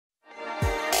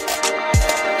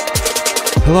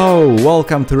Hello,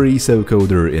 welcome to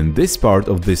ResoCoder. In this part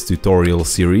of this tutorial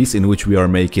series in which we are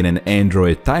making an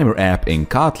Android timer app in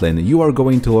Kotlin, you are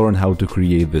going to learn how to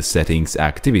create the settings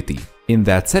activity. In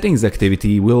that settings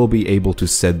activity, we'll be able to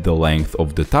set the length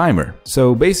of the timer.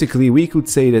 So basically, we could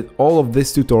say that all of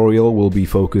this tutorial will be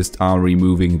focused on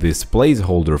removing this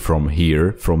placeholder from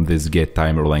here, from this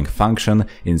getTimerLength function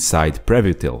inside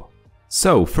PreviewTil.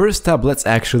 So first up, let's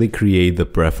actually create the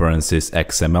preferences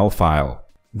XML file.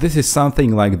 This is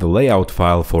something like the layout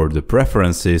file for the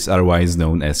preferences, otherwise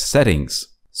known as settings.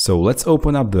 So let's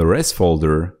open up the res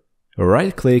folder,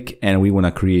 right click, and we want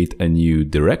to create a new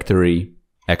directory,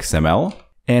 XML.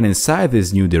 And inside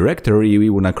this new directory, we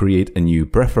want to create a new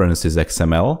preferences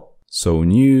XML. So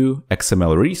new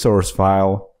XML resource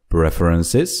file,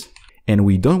 preferences. And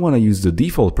we don't want to use the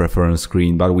default preference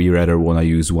screen, but we rather want to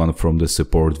use one from the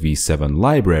support v7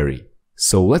 library.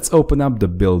 So let's open up the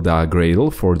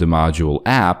build.gradle for the module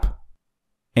app.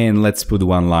 And let's put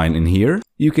one line in here.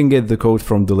 You can get the code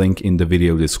from the link in the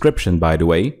video description, by the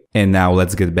way. And now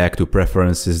let's get back to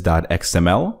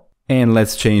preferences.xml. And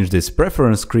let's change this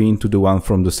preference screen to the one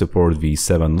from the support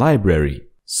v7 library.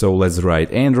 So let's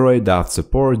write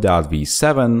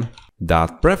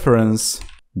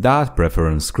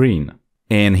android.support.v7.preference.preference screen.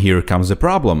 And here comes the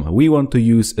problem. We want to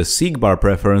use a seekbar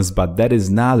preference, but that is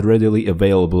not readily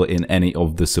available in any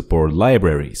of the support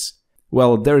libraries.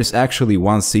 Well, there is actually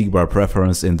one seekbar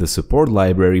preference in the support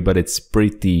library, but it's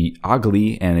pretty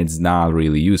ugly and it's not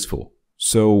really useful.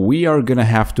 So we are gonna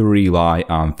have to rely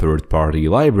on third-party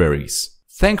libraries.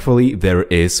 Thankfully, there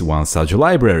is one such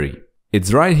library.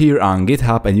 It's right here on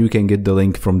GitHub, and you can get the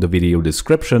link from the video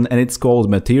description, and it's called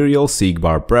Material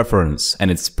Seekbar Preference,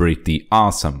 and it's pretty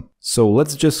awesome. So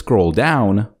let's just scroll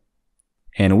down,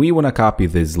 and we want to copy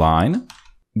this line,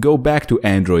 go back to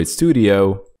Android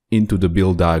Studio, into the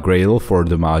build.gradle for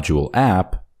the module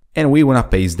app, and we want to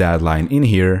paste that line in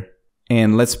here,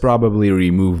 and let's probably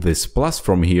remove this plus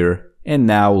from here, and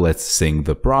now let's sync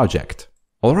the project.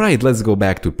 Alright, let's go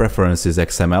back to preferences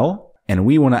XML. And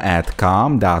we want to add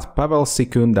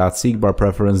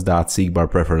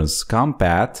com.pavelsikun.seekbarpreference.seekbarpreference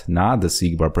compat, not the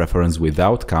seekbar preference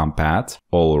without compat.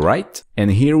 Alright.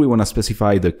 And here we want to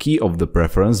specify the key of the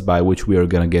preference by which we are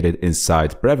going to get it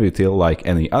inside PreviewTil like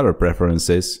any other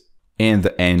preferences. And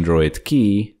the Android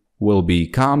key will be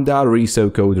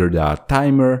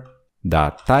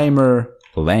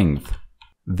com.resocoder.timer.timer.length.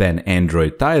 Then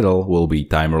Android title will be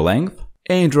timer length.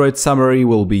 Android summary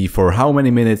will be for how many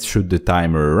minutes should the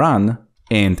timer run,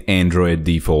 and Android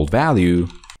default value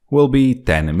will be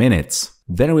 10 minutes.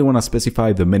 Then we want to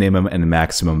specify the minimum and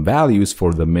maximum values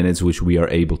for the minutes which we are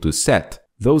able to set.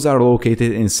 Those are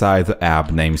located inside the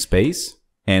app namespace,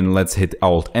 and let's hit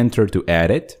Alt-Enter to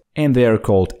add it. And they are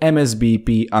called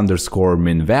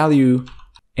MSBP_min value,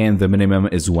 and the minimum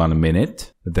is 1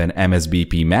 minute. Then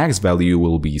MSBP max value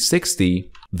will be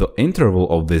 60. The interval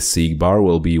of this seekbar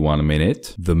will be 1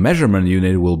 minute, the measurement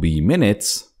unit will be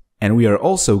minutes, and we are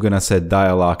also gonna set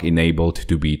dialog enabled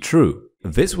to be true.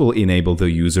 This will enable the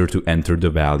user to enter the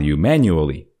value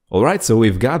manually. Alright, so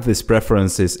we've got this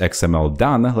preferences XML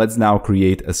done. Let's now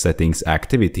create a settings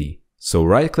activity. So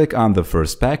right click on the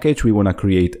first package, we wanna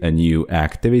create a new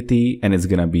activity, and it's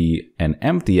gonna be an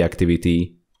empty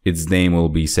activity. Its name will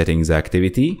be settings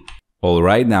activity.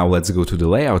 Alright, now let's go to the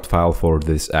layout file for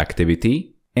this activity.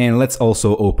 And let's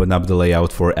also open up the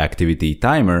layout for activity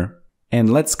timer.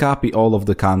 And let's copy all of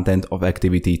the content of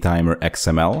activity timer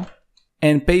XML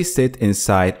and paste it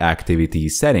inside activity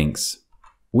settings.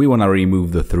 We want to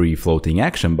remove the 3 floating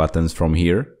action buttons from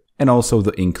here and also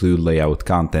the include layout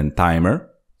content timer.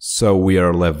 So we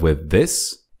are left with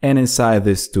this. And inside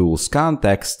this tools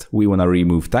context, we want to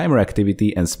remove timer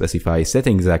activity and specify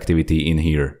settings activity in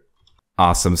here.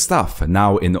 Awesome stuff.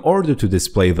 Now, in order to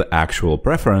display the actual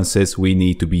preferences, we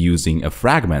need to be using a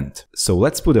fragment. So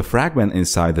let's put a fragment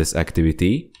inside this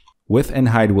activity. Width and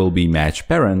height will be match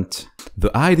parent.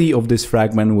 The ID of this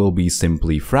fragment will be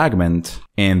simply fragment.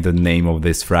 And the name of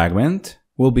this fragment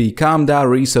will be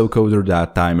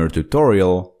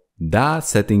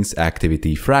com.resocoder.timertutorial.settings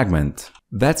activity fragment.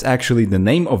 That's actually the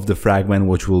name of the fragment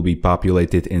which will be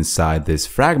populated inside this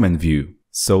fragment view.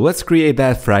 So let's create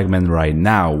that fragment right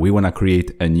now. We want to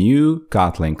create a new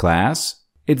Kotlin class.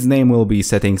 Its name will be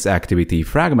settings activity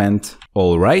fragment.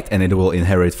 Alright, and it will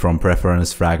inherit from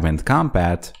preference fragment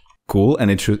compat. Cool,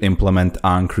 and it should implement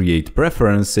onCreate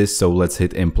preferences. So let's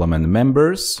hit implement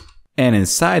members. And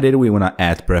inside it, we want to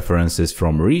add preferences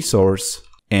from resource.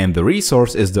 And the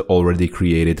resource is the already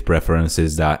created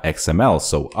preferences.xml.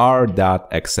 So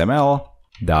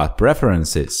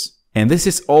r.xml.preferences. And this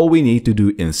is all we need to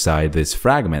do inside this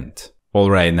fragment.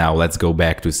 Alright, now let's go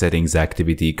back to settings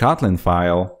activity Kotlin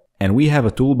file. And we have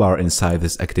a toolbar inside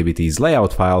this activities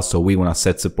layout file, so we want to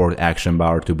set support action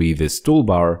bar to be this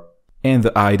toolbar. And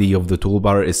the ID of the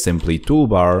toolbar is simply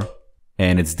toolbar,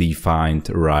 and it's defined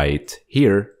right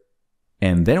here.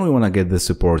 And then we want to get the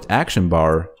support action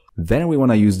bar. Then we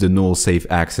want to use the null safe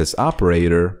access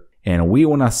operator, and we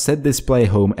want to set display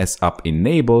home as up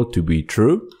enabled to be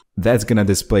true. That's gonna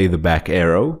display the back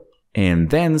arrow. And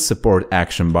then support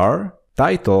action bar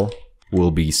title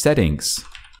will be settings.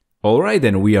 Alright,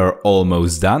 then we are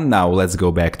almost done. Now let's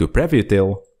go back to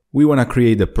preview. We want to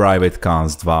create a private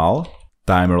const val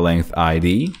timer length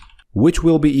ID, which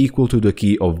will be equal to the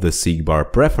key of the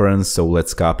seekbar preference. So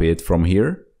let's copy it from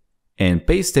here and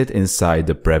paste it inside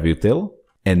the preview.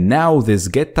 And now this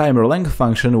get timer length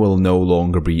function will no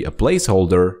longer be a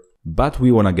placeholder, but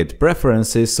we want to get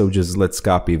preferences. So just let's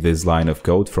copy this line of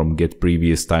code from get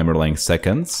previous timer length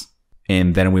seconds.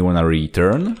 And then we want to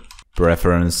return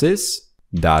preferences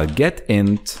 .get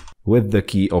int with the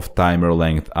key of timer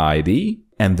length ID,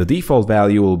 and the default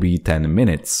value will be 10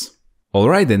 minutes.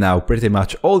 Alright, and now pretty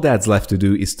much all that's left to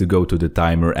do is to go to the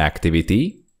timer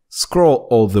activity, scroll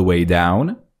all the way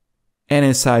down, and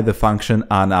inside the function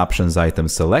onOptions item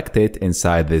selected,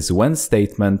 inside this when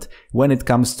statement, when it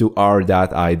comes to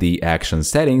r.id action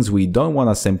settings, we don't want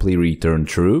to simply return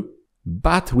true,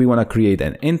 but we want to create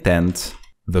an intent.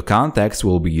 The context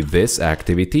will be this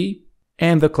activity,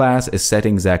 and the class is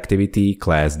settings activity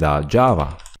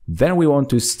class.java. Then we want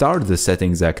to start the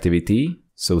settings activity,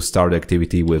 so start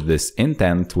activity with this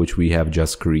intent which we have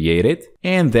just created,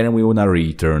 and then we want to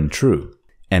return true.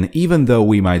 And even though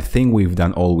we might think we've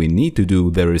done all we need to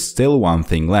do, there is still one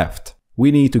thing left.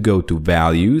 We need to go to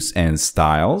values and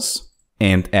styles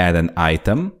and add an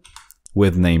item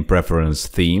with name preference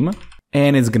theme,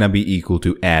 and it's gonna be equal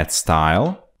to add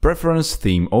style preference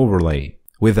theme overlay.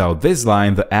 Without this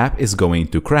line, the app is going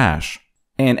to crash.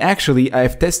 And actually,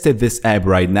 I've tested this app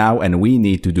right now, and we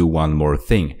need to do one more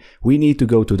thing. We need to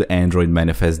go to the Android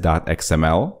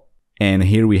manifest.xml, and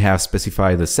here we have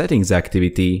specified the settings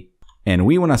activity, and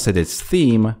we want to set its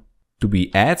theme to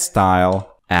be add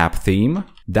style app theme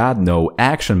 .no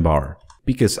action bar,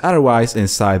 because otherwise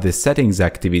inside this settings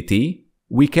activity,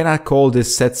 we cannot call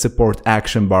this set support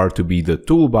action bar to be the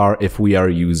toolbar if we are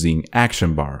using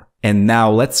action bar. And now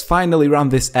let's finally run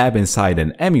this app inside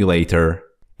an emulator.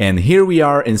 And here we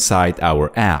are inside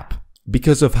our app.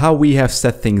 Because of how we have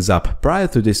set things up prior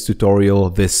to this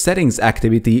tutorial, this settings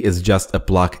activity is just a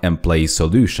plug and play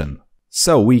solution.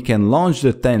 So we can launch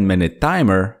the 10-minute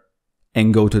timer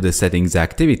and go to the settings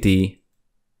activity.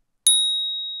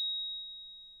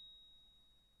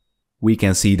 We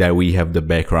can see that we have the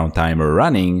background timer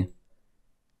running.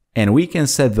 And we can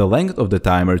set the length of the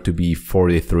timer to be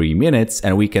 43 minutes,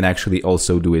 and we can actually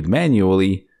also do it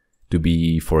manually to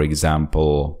be, for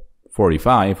example,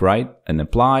 45, right? And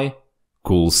apply.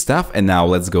 Cool stuff. And now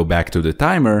let's go back to the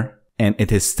timer, and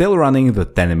it is still running the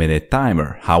 10-minute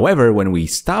timer. However, when we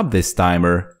stop this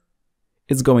timer,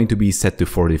 it's going to be set to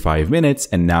 45 minutes.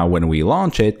 And now when we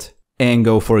launch it and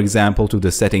go, for example, to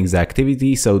the settings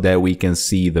activity so that we can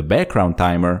see the background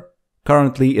timer,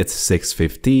 currently it's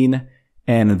 6:15.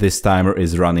 And this timer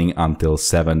is running until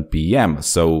 7 p.m.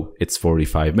 So it's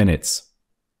 45 minutes.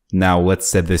 Now let's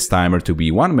set this timer to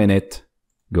be 1 minute.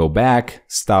 Go back,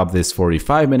 stop this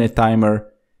 45-minute timer,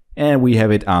 and we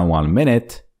have it on 1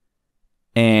 minute.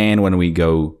 And when we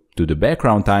go to the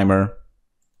background timer,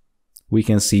 we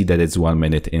can see that it's 1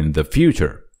 minute in the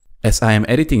future. As I am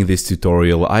editing this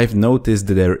tutorial, I've noticed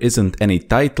that there isn't any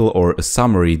title or a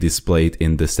summary displayed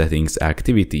in the settings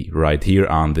activity right here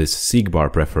on this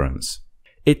seekbar preference.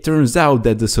 It turns out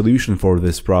that the solution for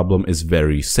this problem is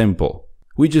very simple.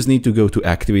 We just need to go to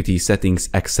activity settings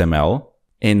XML,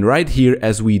 and right here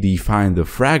as we define the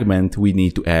fragment, we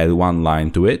need to add one line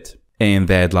to it, and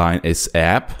that line is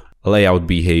app layout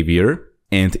behavior.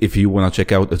 And if you want to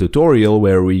check out a tutorial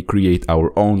where we create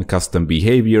our own custom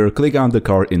behavior, click on the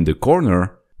card in the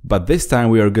corner, but this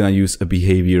time we are gonna use a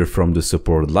behavior from the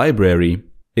support library.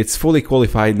 Its fully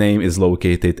qualified name is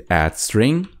located at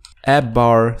string app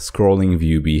bar scrolling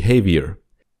view behavior.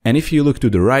 And if you look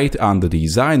to the right on the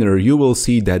designer, you will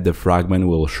see that the fragment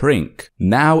will shrink.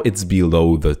 Now it's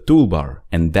below the toolbar,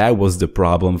 and that was the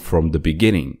problem from the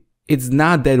beginning. It's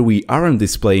not that we aren't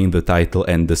displaying the title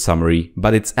and the summary,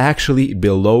 but it's actually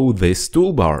below this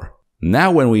toolbar.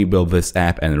 Now when we build this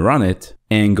app and run it,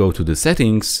 and go to the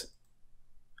settings,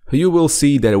 you will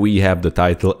see that we have the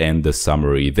title and the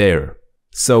summary there.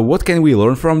 So what can we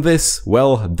learn from this?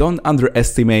 Well, don't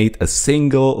underestimate a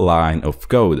single line of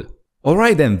code.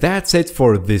 Alright, then that's it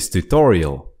for this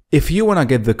tutorial. If you wanna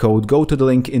get the code, go to the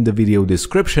link in the video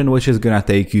description, which is gonna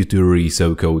take you to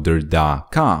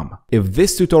resocoder.com. If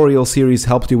this tutorial series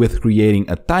helped you with creating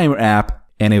a timer app,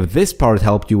 and if this part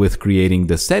helped you with creating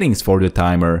the settings for the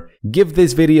timer, give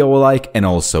this video a like and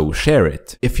also share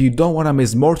it. If you don't want to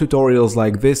miss more tutorials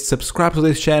like this, subscribe to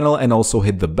this channel and also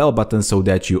hit the bell button so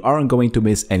that you aren't going to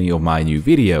miss any of my new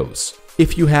videos.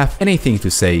 If you have anything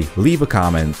to say, leave a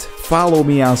comment, follow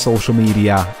me on social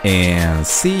media, and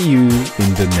see you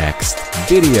in the next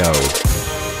video.